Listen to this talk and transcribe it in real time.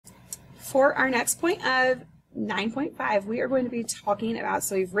For our next point of 9.5, we are going to be talking about,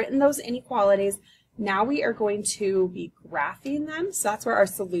 so we've written those inequalities. Now we are going to be graphing them. So that's where our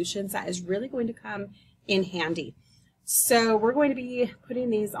solution set is really going to come in handy. So we're going to be putting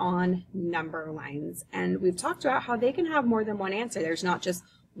these on number lines. And we've talked about how they can have more than one answer. There's not just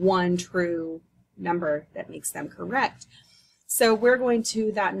one true number that makes them correct. So we're going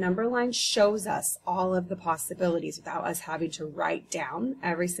to, that number line shows us all of the possibilities without us having to write down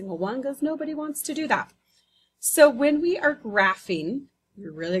every single one, because nobody wants to do that. So when we are graphing,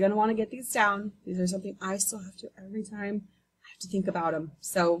 you're really going to want to get these down. These are something I still have to, every time I have to think about them.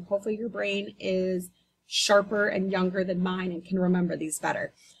 So hopefully your brain is sharper and younger than mine and can remember these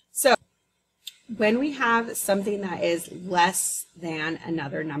better. So when we have something that is less than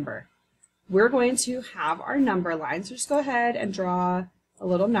another number, we're going to have our number line. So just go ahead and draw a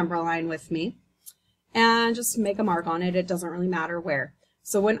little number line with me and just make a mark on it. It doesn't really matter where.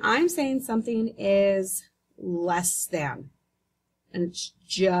 So when I'm saying something is less than, and it's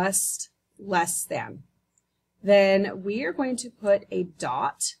just less than, then we are going to put a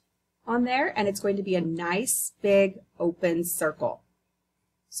dot on there, and it's going to be a nice big open circle.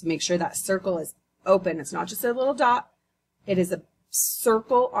 So make sure that circle is open. It's not just a little dot. It is a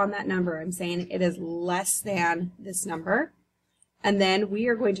circle on that number. I'm saying it is less than this number. And then we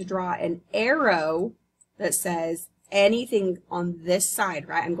are going to draw an arrow that says anything on this side,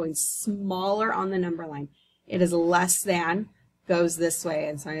 right? I'm going smaller on the number line. It is less than, goes this way.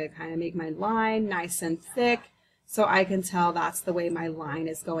 And so I'm going to kind of make my line nice and thick so I can tell that's the way my line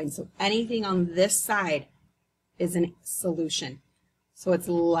is going. So anything on this side is a solution. So it's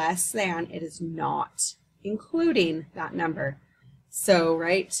less than, it is not including that number. So,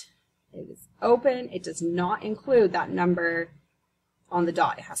 right, it is open. It does not include that number on the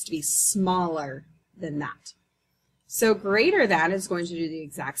dot. It has to be smaller than that. So greater than is going to do the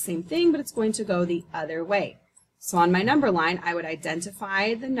exact same thing, but it's going to go the other way. So on my number line, I would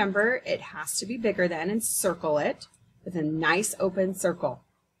identify the number it has to be bigger than and circle it with a nice open circle.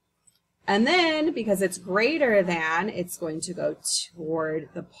 And then, because it's greater than, it's going to go toward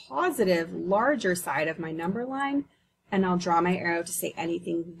the positive, larger side of my number line, and I'll draw my arrow to say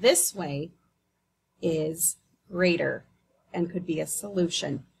anything this way is greater and could be a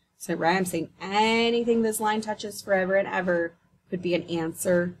solution. So right, I'm saying anything this line touches forever and ever could be an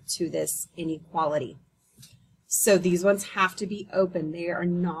answer to this inequality. So these ones have to be open. They are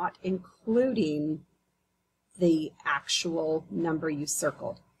not including the actual number you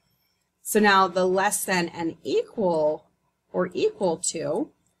circled. So now the less than and equal or equal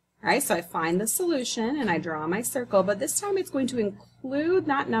to, all right, so I find the solution and I draw my circle, but this time it's going to include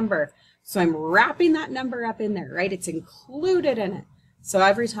that number. So I'm wrapping that number up in there, right? It's included in it. So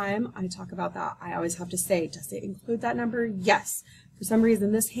every time I talk about that, I always have to say, does it include that number? Yes. For some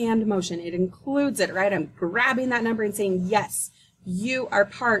reason, this hand motion, it includes it, right? I'm grabbing that number and saying, yes, you are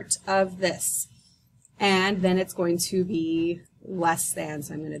part of this. And then it's going to be less than.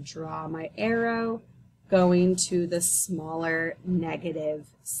 So I'm going to draw my arrow going to the smaller negative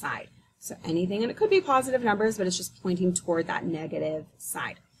side. So anything, and it could be positive numbers, but it's just pointing toward that negative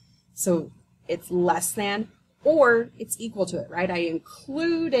side. So it's less than or it's equal to it, right? I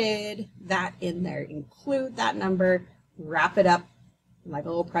included that in there. Include that number, wrap it up like a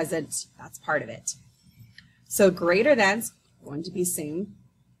little present. That's part of it. So greater than's going to be same,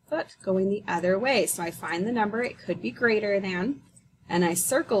 but going the other way. So I find the number, it could be greater than, and I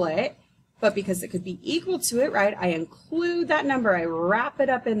circle it. But because it could be equal to it, right, I include that number. I wrap it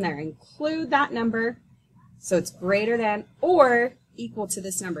up in there, include that number. So it's greater than or equal to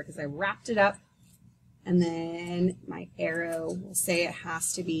this number because I wrapped it up. And then my arrow will say it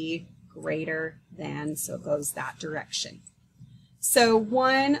has to be greater than, so it goes that direction. So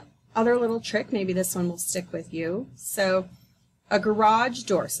one other little trick, maybe this one will stick with you. So a garage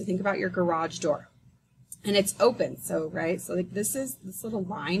door. So think about your garage door. And it's open, so right, so like this is this little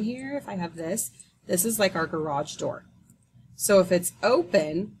line here. If I have this is like our garage door. So if it's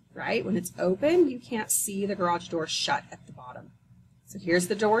open, right, when it's open, you can't see the garage door shut at the bottom. So here's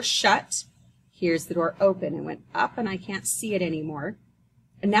the door shut, here's the door open. It went up and I can't see it anymore.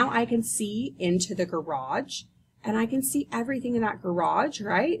 And now I can see into the garage and I can see everything in that garage,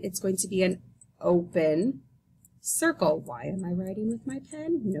 right? It's going to be an open circle. Why am I writing with my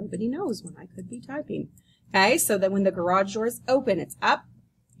pen? Nobody knows when I could be typing. Okay, so that when the garage door is open, it's up.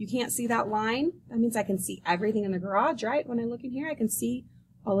 You can't see that line. That means I can see everything in the garage, right? When I look in here, I can see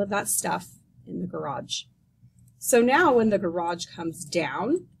all of that stuff in the garage. So now when the garage comes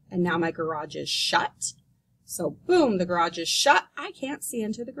down, and now my garage is shut, so boom, the garage is shut. I can't see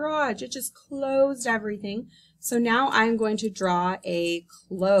into the garage. It just closed everything. So now I'm going to draw a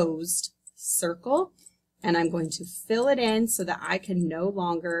closed circle, and I'm going to fill it in so that I can no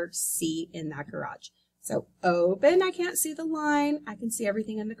longer see in that garage. So open, I can't see the line. I can see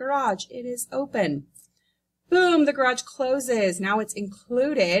everything in the garage. It is open. Boom, the garage closes. Now it's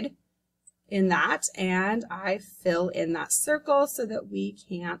included in that, and I fill in that circle so that we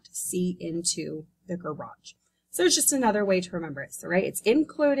can't see into the garage. So it's just another way to remember it. So, right, it's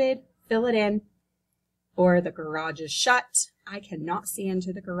included, fill it in, or the garage is shut. I cannot see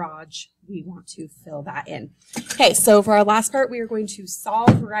into the garage. We want to fill that in. Okay, so for our last part, we are going to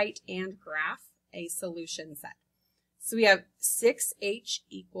solve, write, and graph a solution set. So we have 6h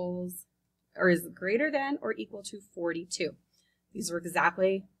equals, or is greater than or equal to 42. These are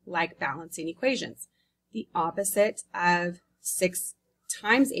exactly like balancing equations. The opposite of 6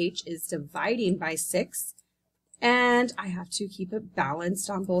 times h is dividing by 6, and I have to keep it balanced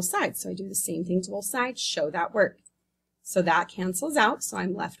on both sides. So I do the same thing to both sides, show that work. So that cancels out, so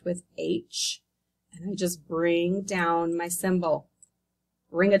I'm left with h, and I just bring down my symbol.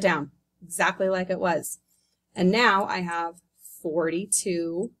 Bring it down, exactly like it was. And now I have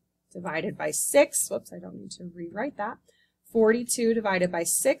 42 divided by 6. Whoops, I don't need to rewrite that. 42 divided by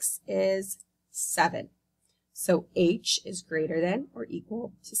 6 is 7. So h is greater than or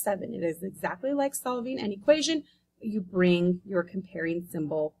equal to 7. It is exactly like solving an equation, but you bring your comparing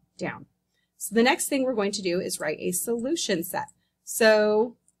symbol down. So the next thing we're going to do is write a solution set.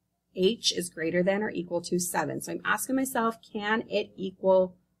 So h is greater than or equal to 7. So I'm asking myself, can it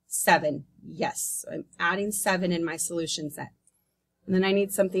equal 7? Yes. So I'm adding 7 in my solution set. And then I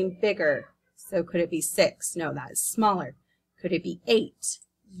need something bigger. So could it be 6? No, that is smaller. Could it be 8?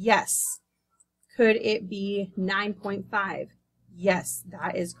 Yes. Could it be 9.5? Yes,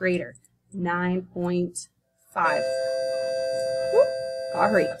 that is greater. 9.5.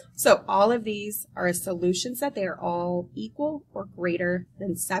 Hurry. So all of these are a solution set. They are all equal or greater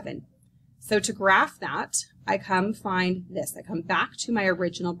than 7. So to graph that, I come find this. I come back to my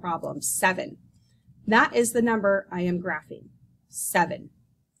original problem, 7. That is the number I am graphing, 7.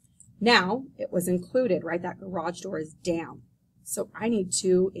 Now, it was included, right? That garage door is down. So I need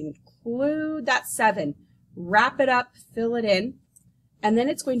to include that 7, wrap it up, fill it in, and then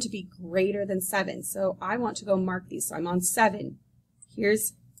it's going to be greater than 7. So I want to go mark these. So I'm on 7.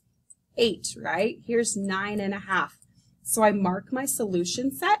 Here's 8, right? Here's 9.5. So I mark my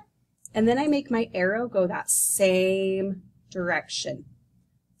solution set, and then I make my arrow go that same direction.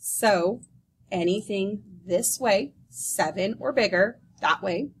 So anything this way, 7 or bigger, that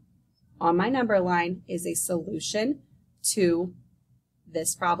way, on my number line is a solution to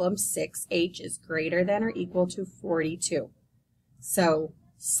this problem. 6h is greater than or equal to 42. So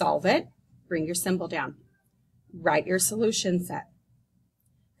solve it, bring your symbol down, write your solution set.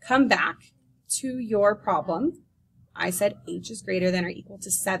 Come back to your problem. I said h is greater than or equal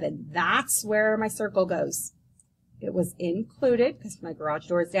to 7. That's where my circle goes. It was included because my garage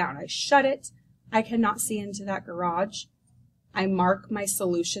door is down. I shut it. I cannot see into that garage. I mark my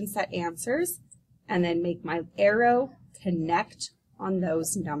solution set answers and then make my arrow connect on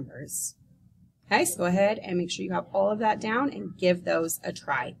those numbers. Okay, so go ahead and make sure you have all of that down and give those a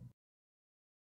try.